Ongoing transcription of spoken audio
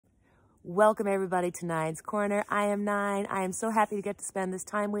Welcome everybody to Nine's Corner. I am Nine. I am so happy to get to spend this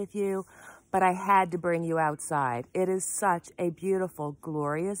time with you, but I had to bring you outside. It is such a beautiful,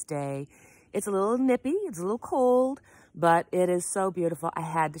 glorious day. It's a little nippy, it's a little cold, but it is so beautiful. I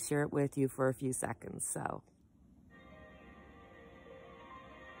had to share it with you for a few seconds, so.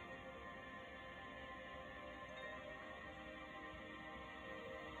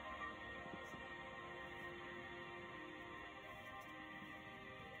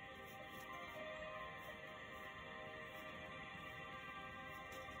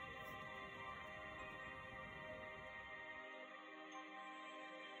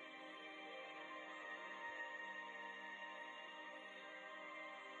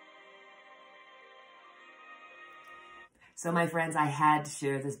 So my friends, I had to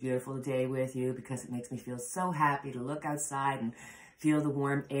share this beautiful day with you because it makes me feel so happy to look outside and feel the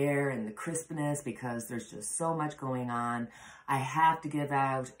warm air and the crispness because there's just so much going on. I have to give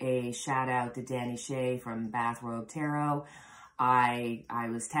out a shout out to Danny Shea from Bathrobe Tarot. I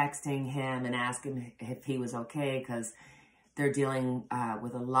was texting him and asking if he was okay because they're dealing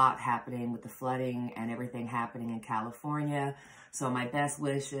with a lot happening with the flooding and everything happening in California. So my best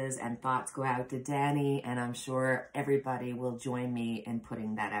wishes and thoughts go out to Danny, and I'm sure everybody will join me in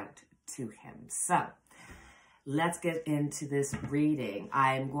putting that out to him. So let's get into this reading.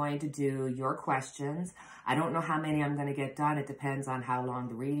 I'm going to do your questions. I don't know how many I'm going to get done. It depends on how long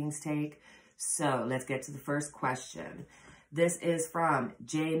the readings take. So let's get to the first question. This is from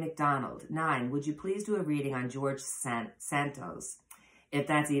J. McDonald. 9, would you please do a reading on George Santo'S? If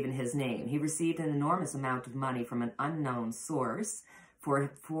that's even his name. He received an enormous amount of money from an unknown source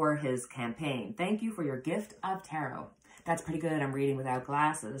for his campaign. Thank you for your gift of tarot. That's pretty good. I'm reading without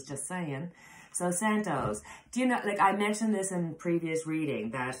glasses, just saying. So Santo'S, do you know, like I mentioned this in previous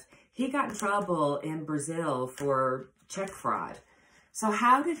reading, that he got in trouble in Brazil for check fraud. So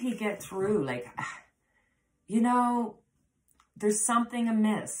how did he get through? Like, you know, there's something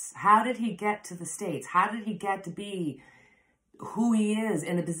amiss. How did he get to the States? How did he get to be who he is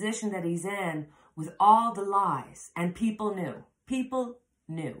in the position that he's in with all the lies? And people knew. People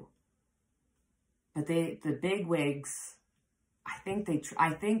knew. But the big wigs, I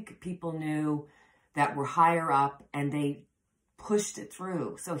think people knew that were higher up and they pushed it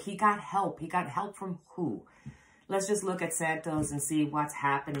through. So he got help. He got help from who? Let's just look at Santo'S and see what's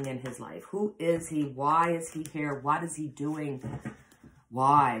happening in his life. Who is he? Why is he here? What is he doing?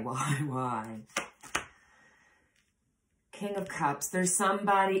 Why? King of Cups. There's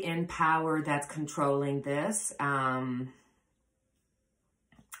somebody in power that's controlling this.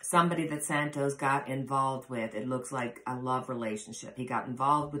 Somebody that Santo'S got involved with. It looks like a love relationship. He got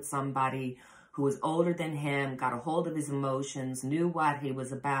involved with somebody who was older than him, got a hold of his emotions, knew what he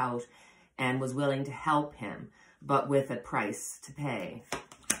was about, and was willing to help him, but with a price to pay.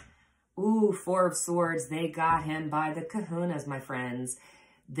 Ooh, 4 of Swords. They got him by the kahunas, my friends.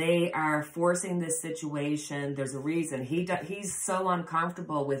 They are forcing this situation. There's a reason. He's so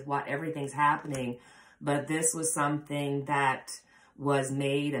uncomfortable with what everything's happening, but this was something that was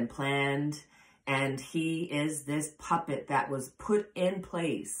made and planned, and he is this puppet that was put in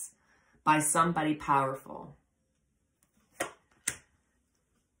place by somebody powerful.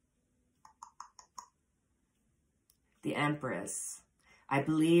 The Empress. I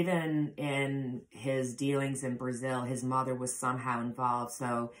believe in his dealings in Brazil, his mother was somehow involved.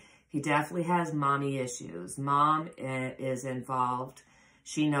 So he definitely has mommy issues. Mom is involved.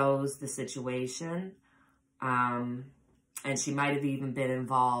 She knows the situation. And she might have even been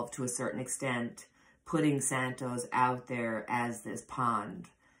involved to a certain extent, putting Santo'S out there as this pawn.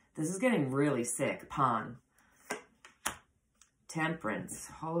 This is getting really sick. Pawn. Temperance.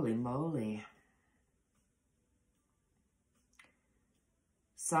 Holy moly.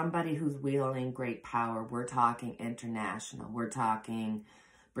 Somebody who's wielding great power. We're talking international. We're talking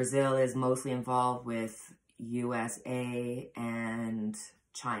Brazil is mostly involved with USA and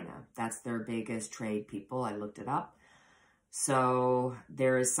China. That's their biggest trade people. I looked it up. So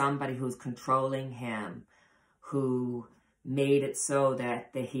there is somebody who's controlling him, who made it so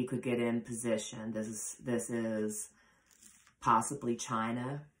that he could get in position. This is possibly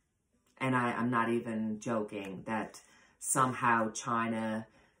China. And I'm not even joking that somehow China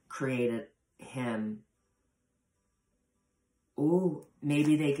created him. Ooh,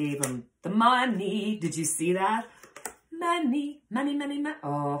 maybe they gave him the money. Did you see that? Money, money, money, money.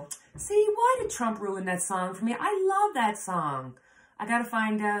 Oh, see, why did Trump ruin that song for me? I love that song. I gotta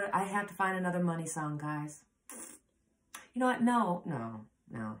find out. I have to find another money song, guys. You know what? No.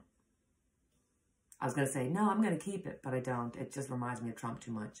 I was gonna say, no, I'm gonna keep it, but I don't. It just reminds me of Trump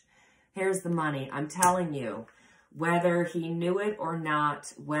too much. Here's the money. I'm telling you, Whether he knew it or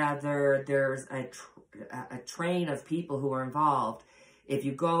not, whether there's a train of people who are involved, if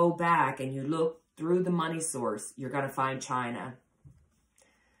you go back and you look through the money source, you're going to find China.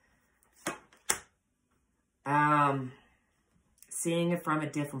 Seeing it from a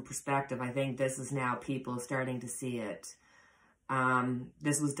different perspective, I think this is now people starting to see it.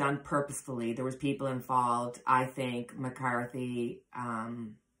 This was done purposefully. There was people involved. I think McCarthy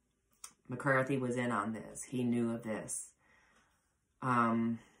was in on this. He knew of this.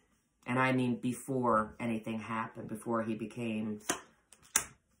 And I mean before anything happened, before he became...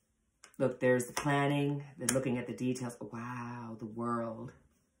 Look, there's the planning. They're looking at the details. Wow, the world.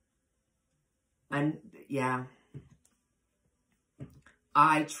 And yeah,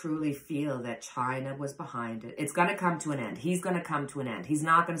 I truly feel that China was behind it. It's going to come to an end. He's going to come to an end. He's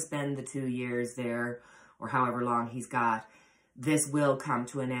not going to spend the 2 years there or however long he's got. This will come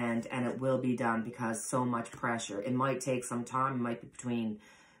to an end, and it will be done because so much pressure. It might take some time. It might be between,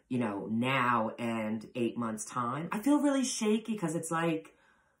 you know, now and 8 months' time. I feel really shaky because it's like,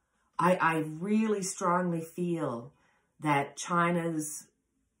 I really strongly feel that China's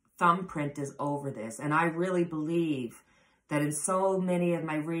thumbprint is over this. And I really believe that in so many of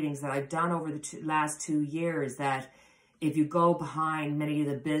my readings that I've done over the last 2 years, that if you go behind many of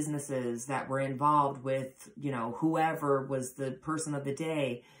the businesses that were involved with, you know, whoever was the person of the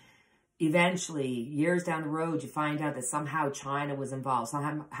day, eventually, years down the road, you find out that somehow China was involved.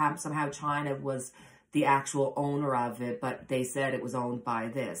 Somehow China was the actual owner of it, but they said it was owned by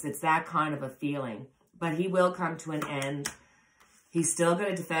this. It's that kind of a feeling. But he will come to an end. He's still going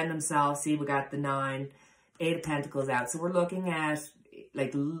to defend himself. See, we got the 8 of Pentacles out. So we're looking at,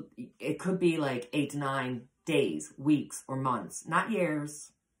 like, it could be like 8 to 9 days, weeks, or months. Not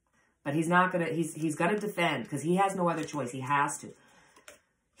years. But he's not going to, he's going to defend because he has no other choice. He has to.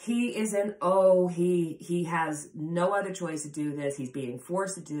 He is he has no other choice to do this. He's being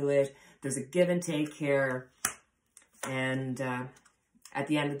forced to do it. There's a give and take here. And at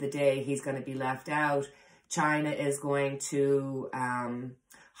the end of the day, he's going to be left out. China is going to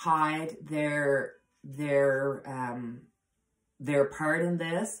hide their part in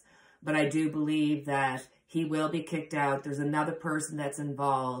this. But I do believe that he will be kicked out. There's another person that's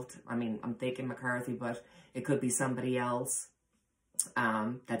involved. I mean, I'm thinking McCarthy, but it could be somebody else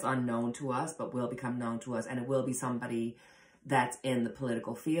that's unknown to us, but will become known to us. And it will be somebody that's in the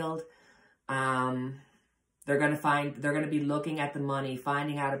political field. They're going to be looking at the money,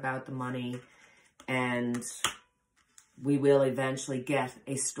 finding out about the money, and we will eventually get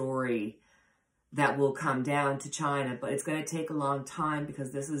a story that will come down to China, but it's going to take a long time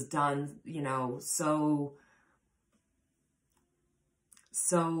because this is done, you know, so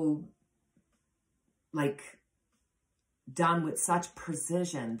like done with such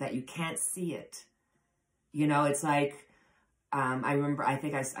precision that you can't see it. You know, it's like, I remember, I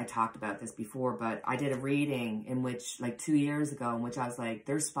think I talked about this before, but I did a reading in which, like 2 years ago, in which I was like,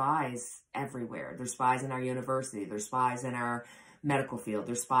 there's spies everywhere. There's spies in our university. There's spies in our medical field.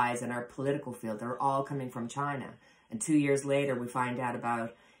 There's spies in our political field. They're all coming from China. And 2 years later, we find out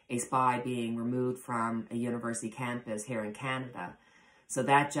about a spy being removed from a university campus here in Canada. So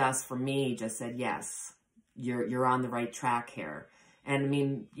that just, for me, just said, yes, you're on the right track here. And I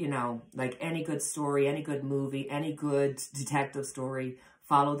mean, you know, like any good story, any good movie, any good detective story,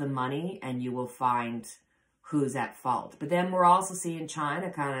 follow the money and you will find who's at fault. But then we're also seeing China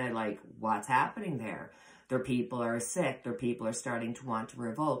kind of like, what's happening there? Their people are sick. Their people are starting to want to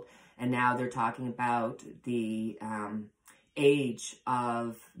revolt. And now they're talking about the age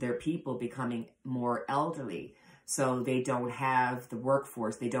of their people becoming more elderly. So they don't have the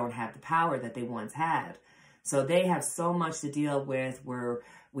workforce. They don't have the power that they once had. So they have so much to deal with where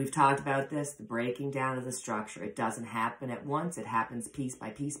we've talked about this, the breaking down of the structure. It doesn't happen at once. It happens piece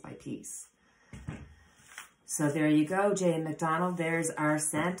by piece by piece. So there you go, Jane McDonald. There's our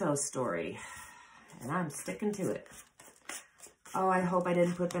Santo'S story. And I'm sticking to it. Oh, I hope I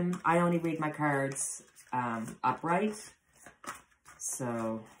didn't put them. I only read my cards upright.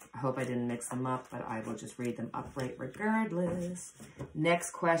 So I hope I didn't mix them up, but I will just read them upright regardless.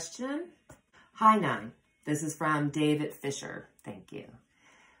 Next question. Hi, Nine. This is from David Fisher. Thank you.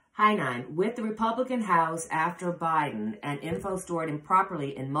 Hi, Nine. With the Republican House after Biden and info stored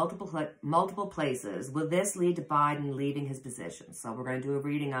improperly in multiple places, will this lead to Biden leaving his position? So we're going to do a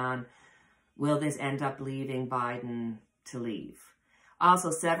reading on, will this end up leaving Biden to leave? Also,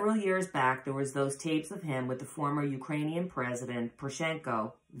 several years back, there was those tapes of him with the former Ukrainian president,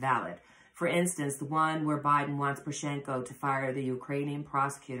 Poroshenko, valid. For instance, the one where Biden wants Poroshenko to fire the Ukrainian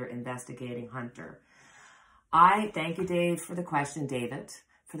prosecutor investigating Hunter. I thank you, Dave, for the question, David,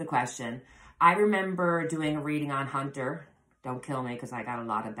 for the question. I remember doing a reading on Hunter. Don't kill me because I got a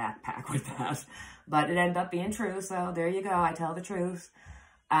lot of backpack with that. But it ended up being true, so there you go. I tell the truth.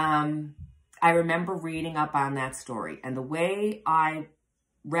 I remember reading up on that story. And the way I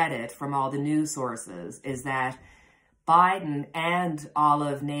read it from all the news sources is that Biden and all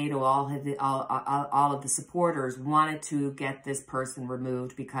of NATO, all of the supporters wanted to get this person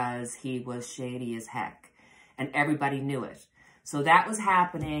removed because he was shady as heck. And everybody knew it. So that was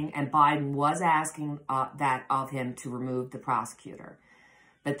happening, and Biden was asking that of him to remove the prosecutor.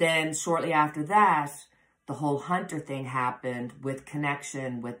 But then shortly after that, the whole Hunter thing happened with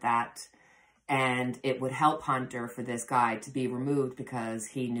connection with that, and it would help Hunter for this guy to be removed because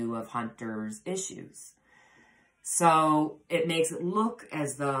he knew of Hunter's issues. So it makes it look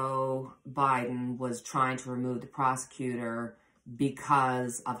as though Biden was trying to remove the prosecutor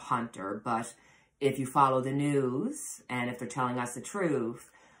because of Hunter. But if you follow the news, and if they're telling us the truth,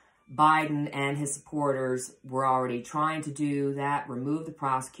 Biden and his supporters were already trying to do that, remove the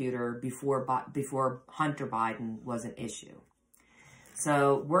prosecutor before Hunter Biden was an issue.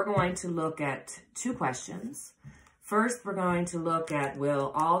 So we're going to look at two questions. First, we're going to look at,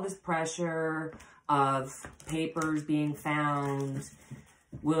 will all this pressure of papers being found,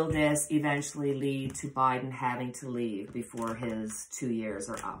 will this eventually lead to Biden having to leave before his 2 years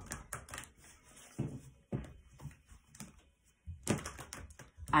are up?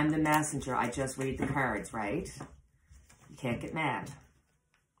 I'm the messenger. I just read the cards, right? You can't get mad,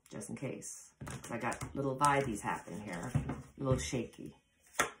 just in case. So I got little vibes happening here, a little shaky.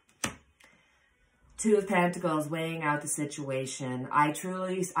 Two of Pentacles, weighing out the situation. I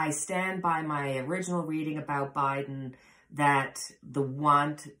stand by my original reading about Biden, that the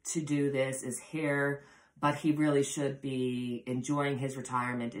want to do this is here, but he really should be enjoying his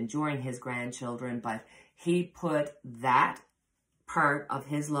retirement, enjoying his grandchildren, but he put that part of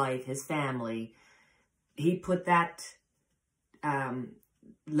his life, his family, he put that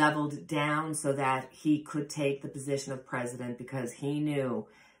leveled down so that he could take the position of president because he knew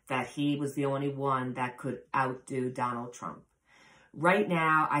that he was the only one that could outdo Donald Trump. Right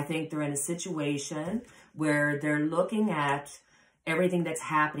now, I think they're in a situation where they're looking at everything that's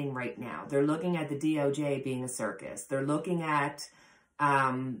happening right now. They're looking at the DOJ being a circus. They're looking at,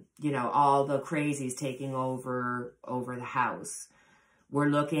 you know, all the crazies taking over the House. We're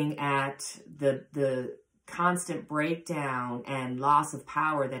looking at the constant breakdown and loss of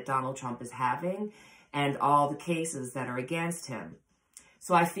power that Donald Trump is having and all the cases that are against him.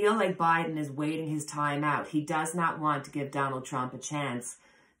 So I feel like Biden is waiting his time out. He does not want to give Donald Trump a chance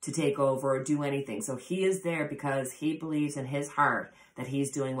to take over or do anything. So he is there because he believes in his heart that he's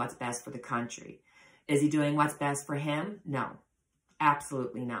doing what's best for the country. Is he doing what's best for him? No,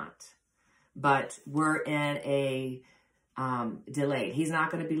 absolutely not. But we're in a delayed. He's not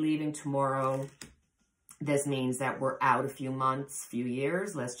going to be leaving tomorrow. This means that we're out a few months, few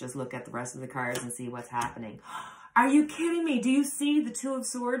years. Let's just look at the rest of the cards and see what's happening. Are you kidding me? Do you see the Two of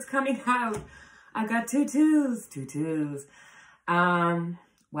Swords coming out? I've got two twos.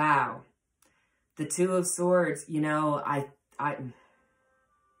 Wow. The Two of Swords, you know, I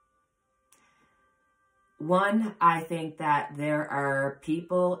think that there are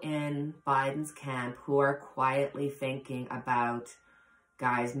people in Biden's camp who are quietly thinking about,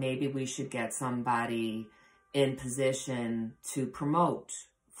 guys, maybe we should get somebody in position to promote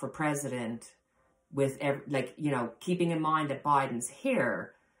for president with, like, you know, keeping in mind that Biden's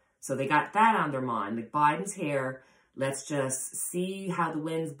here. So they got that on their mind. Like, Biden's here. Let's just see how the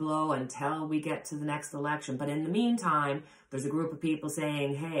winds blow until we get to the next election. But in the meantime, there's a group of people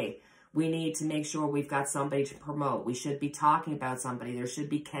saying, hey, we need to make sure we've got somebody to promote. We should be talking about somebody. There should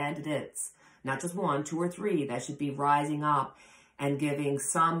be candidates, not just one, two, or three, that should be rising up and giving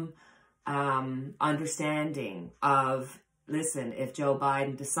some understanding of, listen, if Joe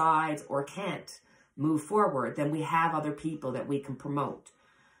Biden decides or can't move forward, then we have other people that we can promote.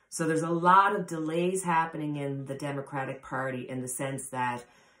 So there's a lot of delays happening in the Democratic Party in the sense that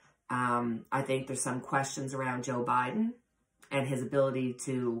I think there's some questions around Joe Biden and his ability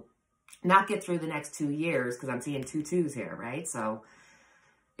to not get through the next 2 years, because I'm seeing two twos here, right? So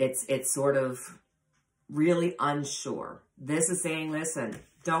it's sort of really unsure. This is saying, listen,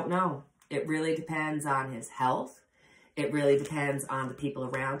 don't know. It really depends on his health. It really depends on the people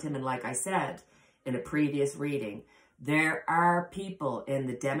around him. And like I said in a previous reading, there are people in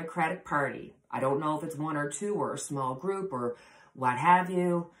the Democratic Party, I don't know if it's one or two or a small group or what have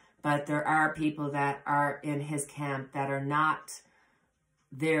you, but there are people that are in his camp that are not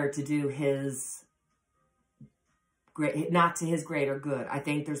there to do his, not to his greater good. I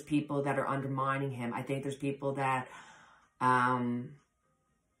think there's people that are undermining him. I think there's people that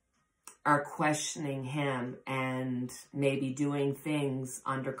are questioning him and maybe doing things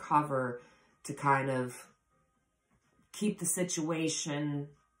undercover to kind of keep the situation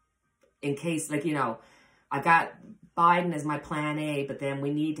in case, like, you know, I got Biden as my plan A, but then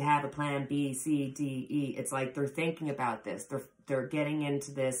we need to have a plan B, C, D, E. It's like they're thinking about this. They're getting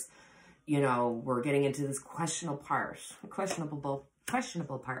into this, you know, we're getting into this questionable part.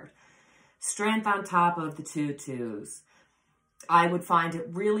 Strength on top of the 2-2s. I would find it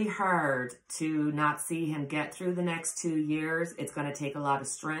really hard to not see him get through the next 2 years. It's going to take a lot of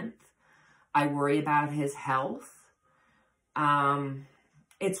strength. I worry about his health.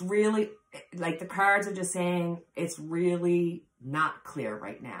 It's really, like the cards are just saying, it's really not clear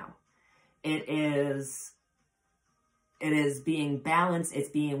right now. It is being balanced, it's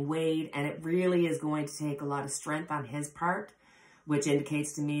being weighed, and it really is going to take a lot of strength on his part, which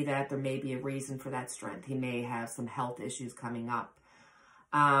indicates to me that there may be a reason for that strength. He may have some health issues coming up.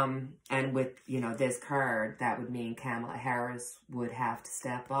 And with, you know, this card, that would mean Kamala Harris would have to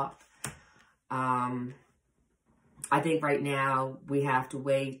step up. I think right now we have to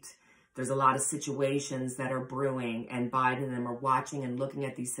wait. There's a lot of situations that are brewing, and Biden and them are watching and looking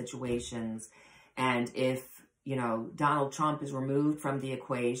at these situations. And if, you know, Donald Trump is removed from the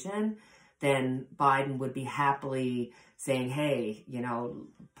equation, then Biden would be happily saying, hey, you know,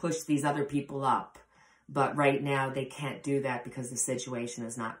 push these other people up. But right now they can't do that because the situation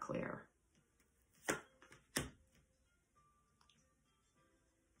is not clear.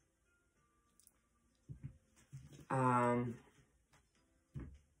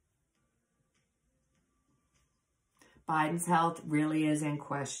 Biden's health really is in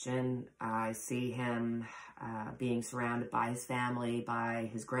question. I see him being surrounded by his family, by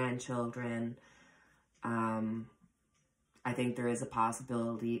his grandchildren. I think there is a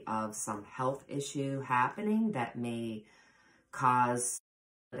possibility of some health issue happening that may cause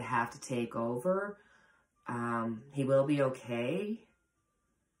him to have to take over. He will be okay.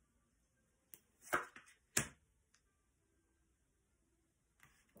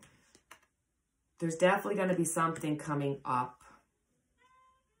 There's definitely going to be something coming up.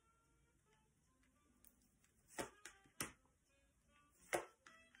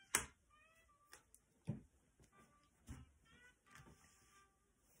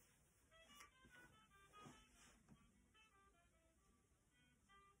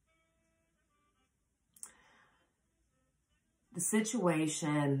 The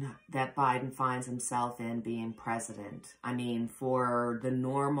situation that Biden finds himself in being president, I mean, for the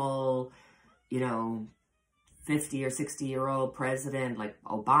normal, you know, 50 or 60-year-old president like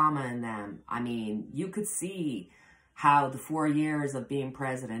Obama and them, I mean, you could see how the 4 years of being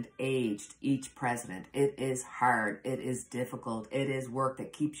president aged each president. It is hard. It is difficult. It is work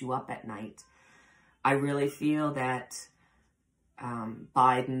that keeps you up at night. I really feel that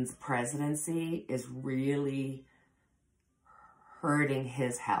Biden's presidency is really hurting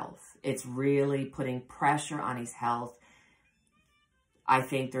his health. It's really putting pressure on his health. I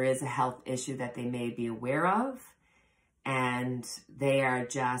think there is a health issue that they may be aware of, and they're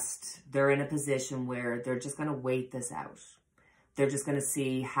in a position where they're just going to wait this out. They're just going to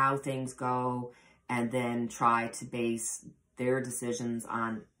see how things go and then try to base their decisions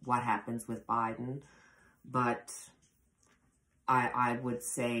on what happens with Biden. But I would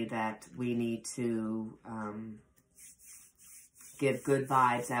say that we need to give good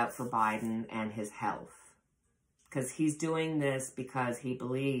vibes out for Biden and his health. Because he's doing this because he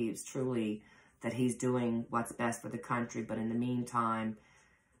believes truly that he's doing what's best for the country. But in the meantime,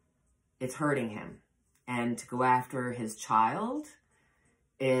 it's hurting him. And to go after his child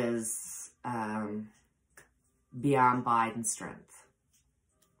is beyond Biden's strength.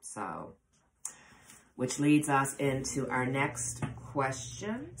 So, which leads us into our next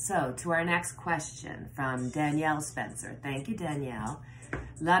question. So, to our next question from Danielle Spencer. Thank you, Danielle.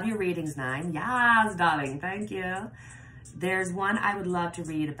 Love your readings, 9. Yes, darling. Thank you. There's one I would love to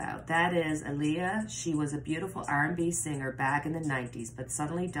read about. That is Aaliyah. She was a beautiful R&B singer back in the 90s, but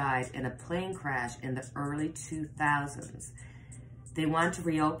suddenly died in a plane crash in the early 2000s. They want to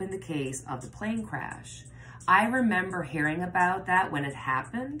reopen the case of the plane crash. I remember hearing about that when it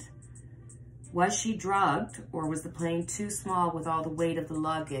happened. Was she drugged, or was the plane too small with all the weight of the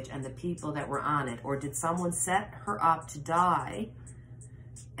luggage and the people that were on it? Or did someone set her up to die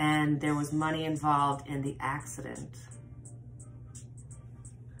and there was money involved in the accident?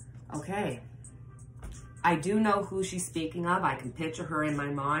 Okay. I do know who she's speaking of. I can picture her in my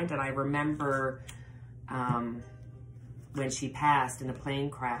mind, and I remember when she passed in a plane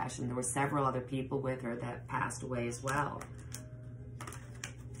crash, and there were several other people with her that passed away as well.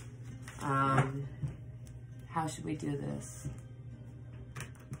 How should we do this?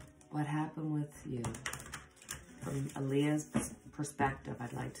 What happened with you? From Aaliyah's perspective,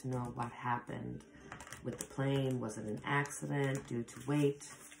 I'd like to know what happened with the plane. Was it an accident due to weight?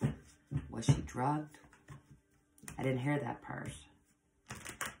 Was she drugged? I didn't hear that part.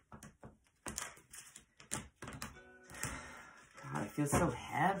 God, I feel so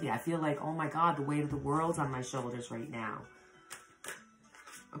heavy. I feel like, oh my God, the weight of the world's on my shoulders right now.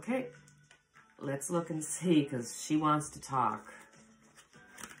 Okay, let's look and see, because she wants to talk.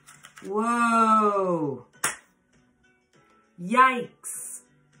 Whoa. Yikes.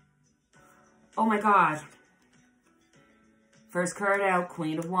 Oh my God. First card out,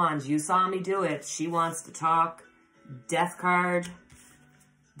 Queen of Wands. You saw me do it. She wants to talk. Death card,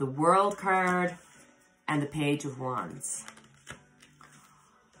 the World card, and the Page of Wands.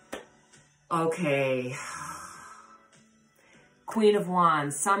 Okay. Queen of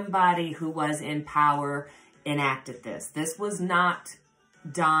Wands, somebody who was in power enacted this. This was not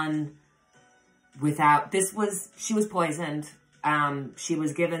done without, she was poisoned. She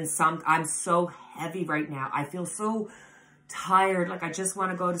was given I'm so heavy right now. I feel so tired, like I just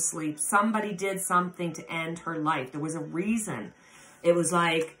want to go to sleep. Somebody did something to end her life. There was a reason. It was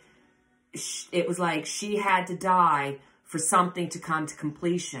like she had to die for something to come to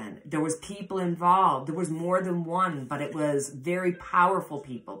completion. There was people involved. There was more than one, but it was very powerful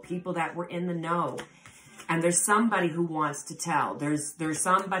people that were in the know. And there's somebody who wants to tell. There's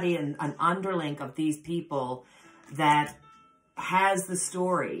somebody, an underling of these people that has the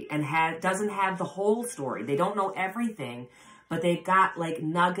story and doesn't have the whole story. They don't know everything, but they've got like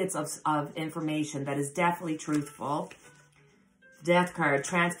nuggets of information that is definitely truthful. Death card,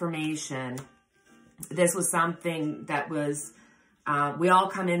 transformation. This was something that was, we all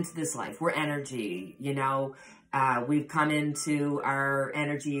come into this life. We're energy, you know. We've come into our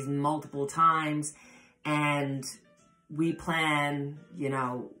energies multiple times, and we plan, you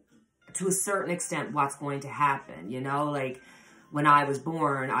know, to a certain extent what's going to happen, you know. Like when I was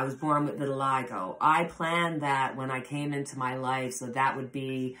born with vitiligo. I planned that when I came into my life, so that would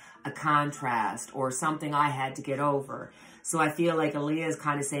be a contrast or something I had to get over. So I feel like Aaliyah is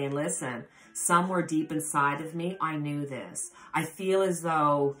kind of saying, listen, somewhere deep inside of me, I knew this. I feel as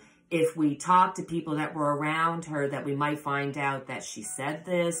though if we talk to people that were around her, that we might find out that she said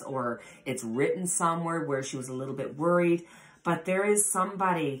this, or it's written somewhere where she was a little bit worried. But there is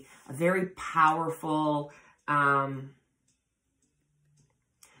somebody, a very powerful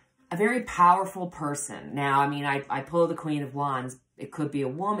person. Now, I mean, I pull the Queen of Wands. It could be a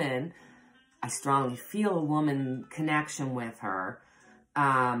woman. I strongly feel a woman connection with her.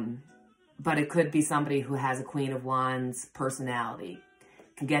 But it could be somebody who has a Queen of Wands personality,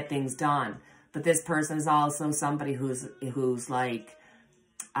 can get things done. But this person is also somebody who's like,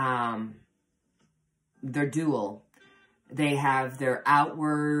 they're dual. They have their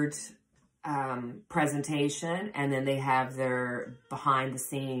outward presentation, and then they have their behind the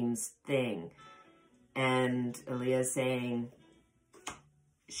scenes thing. And Aaliyah is saying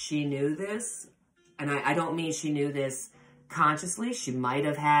she knew this, and I don't mean she knew this consciously. She might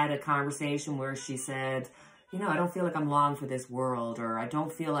have had a conversation where she said, you know, I don't feel like I'm long for this world, or I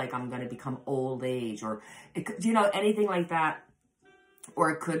don't feel like I'm going to become old age, or, it could, you know, anything like that. Or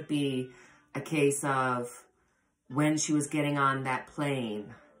it could be a case of when she was getting on that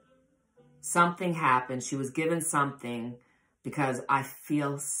plane, something happened. She was given something because I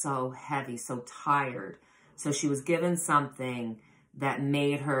feel so heavy, so tired. So she was given something that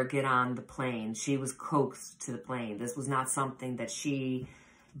made her get on the plane. She was coaxed to the plane. This was not something that she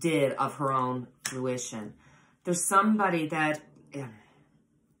did of her own fruition. There's somebody that,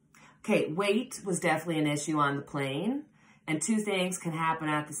 okay, weight was definitely an issue on the plane, and two things can happen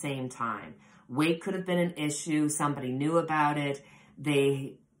at the same time. Weight could have been an issue. Somebody knew about it.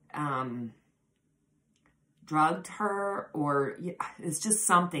 They drugged her, or it's just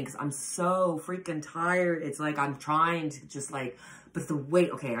something, because I'm so freaking tired. It's like I'm trying to just like, but the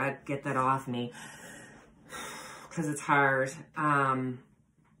weight, okay, I get that off me because it's hard.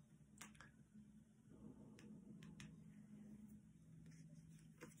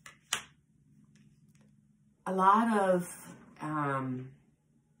 A lot of, I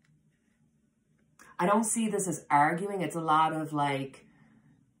don't see this as arguing. It's a lot of like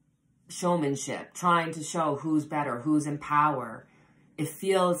showmanship, trying to show who's better, who's in power. It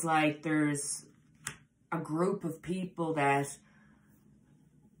feels like there's a group of people that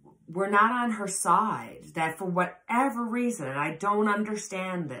were not on her side, that for whatever reason, and I don't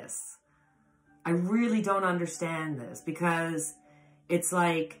understand this. I really don't understand this, because it's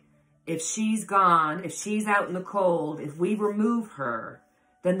like, if she's gone, if she's out in the cold, if we remove her,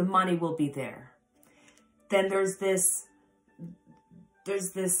 then the money will be there. Then there's this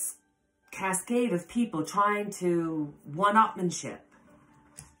cascade of people trying to one-upmanship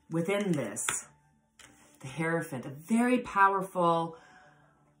within this. The Hierophant, a very powerful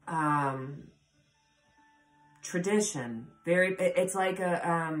tradition. It's like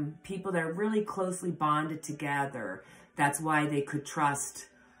people that are really closely bonded together. That's why they could trust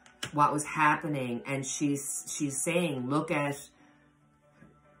what was happening. And she's saying, look at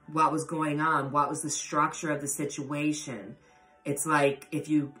what was going on. What was the structure of the situation? It's like if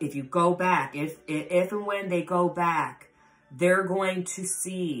you go back, if and when they go back, they're going to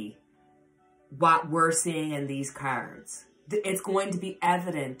see what we're seeing in these cards. It's going to be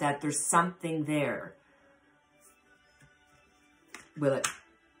evident that there's something there. Will it?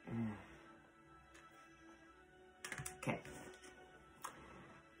 Okay.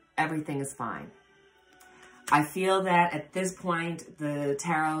 Everything is fine. I feel that at this point, the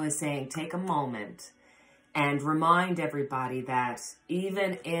tarot is saying, take a moment and remind everybody that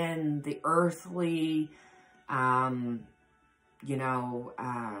even in the earthly, our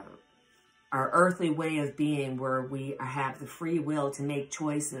earthly way of being, where we have the free will to make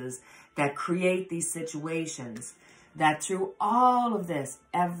choices that create these situations, that through all of this,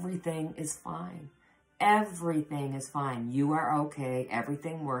 everything is fine. Everything is fine. You are okay.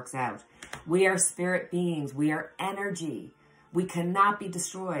 Everything works out. We are spirit beings. We are energy. We cannot be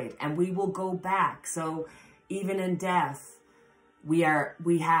destroyed, and we will go back. So even in death, we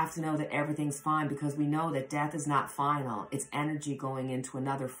have to know that everything's fine, because we know that death is not final. It's energy going into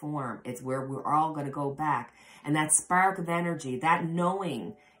another form. It's where we're all going to go back. And that spark of energy, that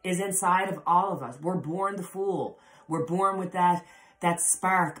knowing, is inside of all of us. We're born the fool. We're born with that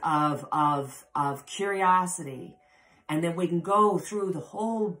spark of curiosity. And then we can go through the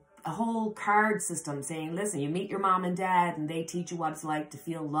whole card system saying, listen, you meet your mom and dad and they teach you what it's like to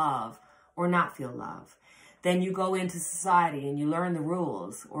feel love or not feel love. Then you go into society and you learn the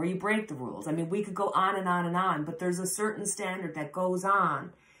rules, or you break the rules. I mean, we could go on and on and on, but there's a certain standard that goes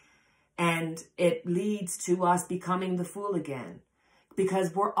on, and it leads to us becoming the fool again,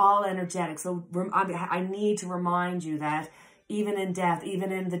 because we're all energetic. So I need to remind you that even in death,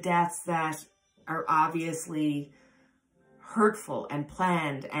 even in the deaths that are obviously hurtful and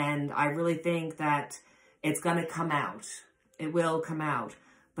planned, and I really think that it's going to come out. It will come out.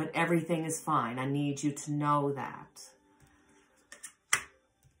 But everything is fine. I need you to know that.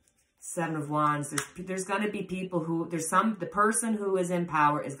 Seven of Wands. There's going to be people who, the person who is in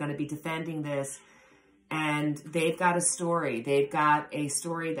power is going to be defending this, and they've got a story. They've got a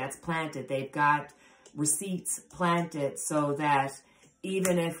story that's planted. They've got receipts planted, so that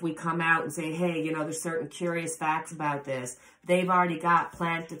even if we come out and say, hey, there's certain curious facts about this, they've already got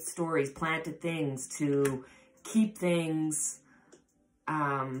planted stories, planted things to keep things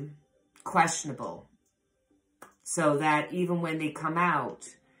questionable, so that even when they come out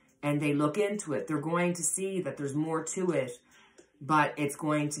and they look into it, they're going to see that there's more to it, but it's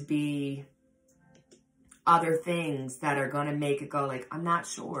going to be other things that are going to make it go like, I'm not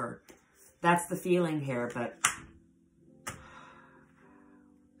sure. That's the feeling here, but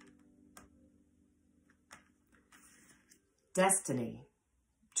destiny,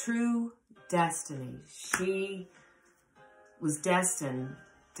 true destiny. She was destined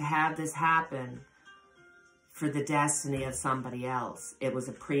to have this happen for the destiny of somebody else. It was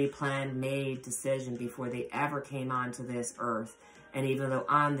a pre-planned, made decision before they ever came onto this earth. And even though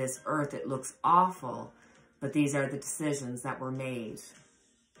on this earth it looks awful, but these are the decisions that were made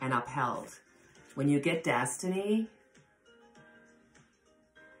and upheld. When you get destiny,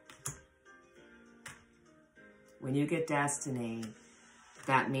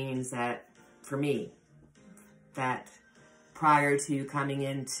 that means that, for me, that prior to coming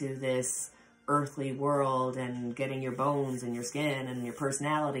into this earthly world and getting your bones and your skin and your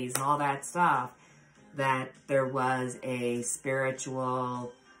personalities and all that stuff, that there was a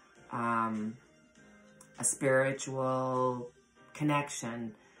spiritual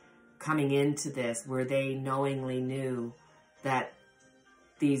connection coming into this, where they knowingly knew that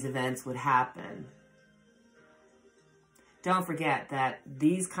these events would happen. Don't forget that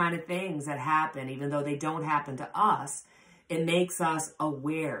these kind of things that happen, even though they don't happen to us, it makes us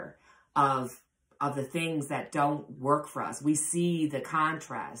aware of the things that don't work for us. We see the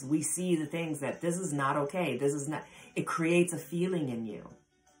contrast. We see the things that this is not okay. This is not, it creates a feeling in you,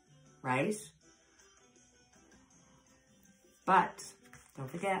 right? But don't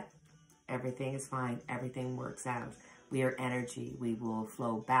forget, everything is fine. Everything works out. We are energy. We will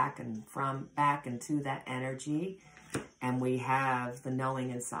flow back into that energy, and we have the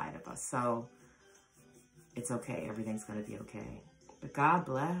knowing inside of us. So it's okay. Everything's going to be okay. But God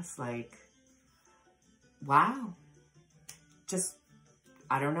bless. Like, wow. Just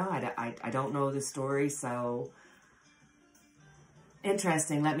I don't know. I don't know the story, so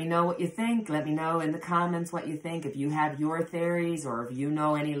interesting. Let me know what you think. Let me know in the comments what you think. If you have your theories or if you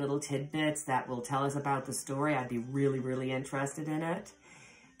know any little tidbits that will tell us about the story, I'd be really, really interested in it.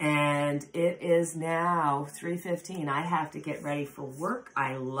 And it is now 3:15. I have to get ready for work.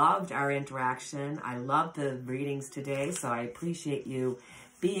 I loved our interaction. I loved the readings today, so I appreciate you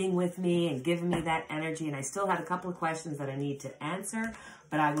being with me and giving me that energy. And I still have a couple of questions that I need to answer,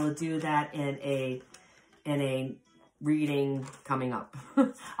 but I will do that in a reading coming up.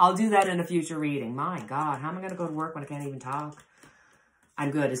 I'll do that in a future reading. My God, how am I going to go to work when I can't even talk? I'm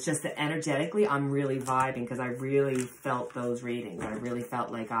good. It's just that energetically, I'm really vibing because I really felt those readings. I really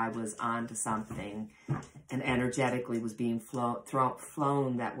felt like I was onto something and energetically was being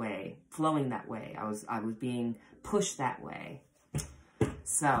flowing that way. I was being pushed that way.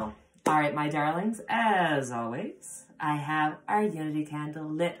 So, all right, my darlings, as always, I have our unity candle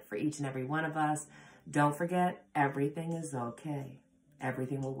lit for each and every one of us. Don't forget, everything is okay.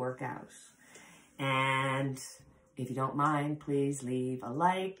 Everything will work out. And if you don't mind, please leave a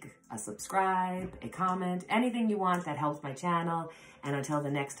like, a subscribe, a comment, anything you want that helps my channel. And until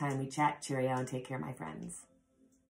the next time we chat, cheerio and take care, my friends.